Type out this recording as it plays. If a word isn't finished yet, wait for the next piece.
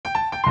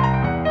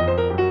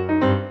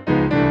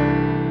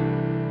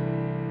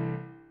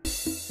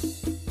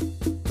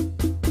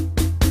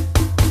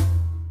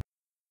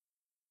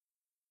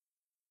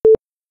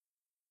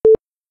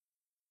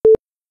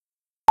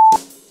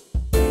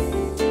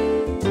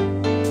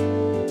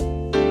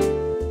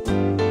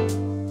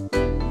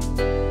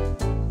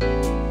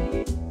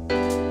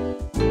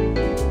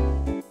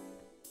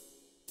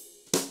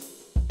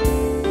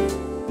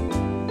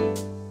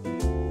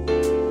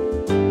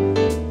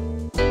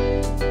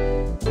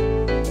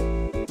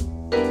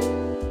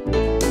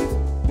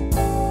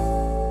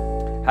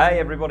Hey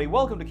everybody,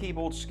 welcome to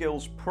Keyboard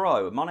Skills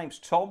Pro. My name's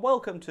Tom.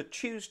 Welcome to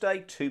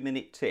Tuesday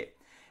 2-Minute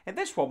Tip. In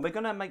this one, we're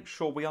going to make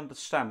sure we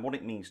understand what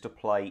it means to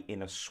play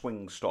in a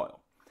swing style.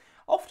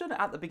 Often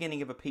at the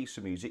beginning of a piece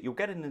of music, you'll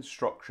get an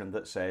instruction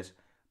that says,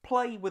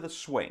 play with a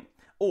swing.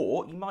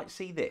 Or you might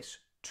see this,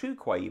 2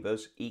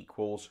 quavers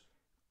equals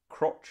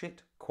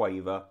crotchet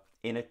quaver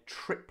in a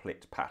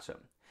triplet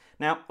pattern.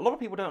 Now, a lot of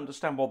people don't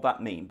understand what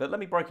that means, but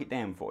let me break it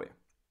down for you.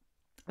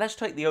 Let's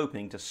take the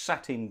opening to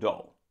Satin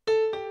Doll.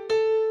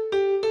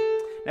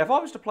 Now, if I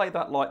was to play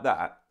that like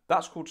that,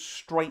 that's called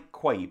straight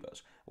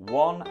quavers.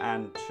 1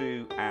 and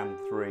 2 and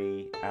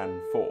 3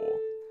 and 4.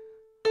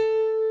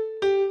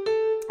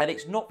 And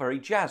it's not very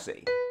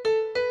jazzy.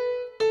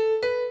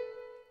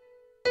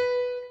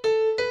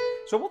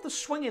 So what the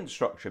swing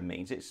instruction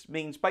means, it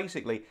means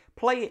basically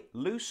play it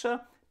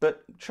looser,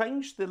 but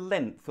change the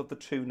length of the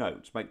 2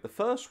 notes. Make the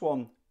first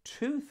one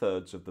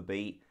 2/3 of the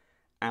beat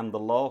and the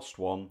last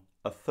one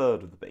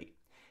 1/3 of the beat.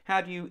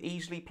 How do you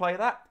easily play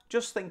that?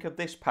 Just think of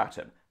this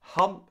pattern.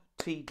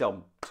 Humpty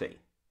Dumpty,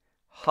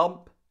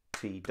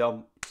 Humpty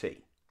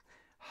Dumpty,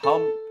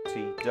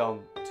 Humpty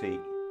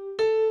Dumpty.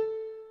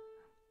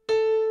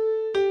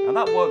 And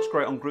that works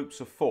great on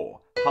groups of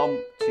 4.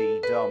 Humpty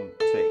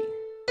Dumpty.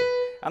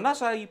 And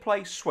that's how you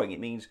play swing. It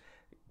means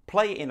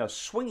play it in a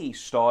swingy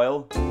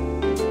style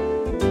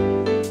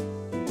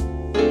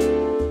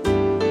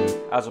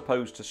as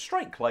opposed to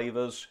straight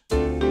clavers,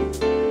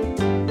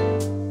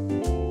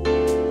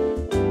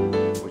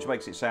 which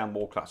makes it sound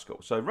more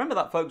classical. So remember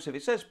that, folks, if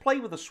it says play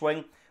with a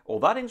swing or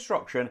that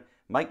instruction,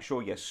 make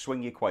sure you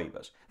swing your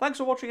quavers. Thanks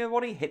for watching,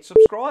 everybody. Hit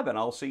subscribe and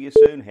I'll see you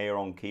soon here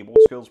on Keyboard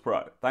Skills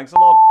Pro. Thanks a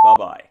lot.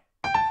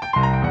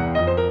 Bye-bye.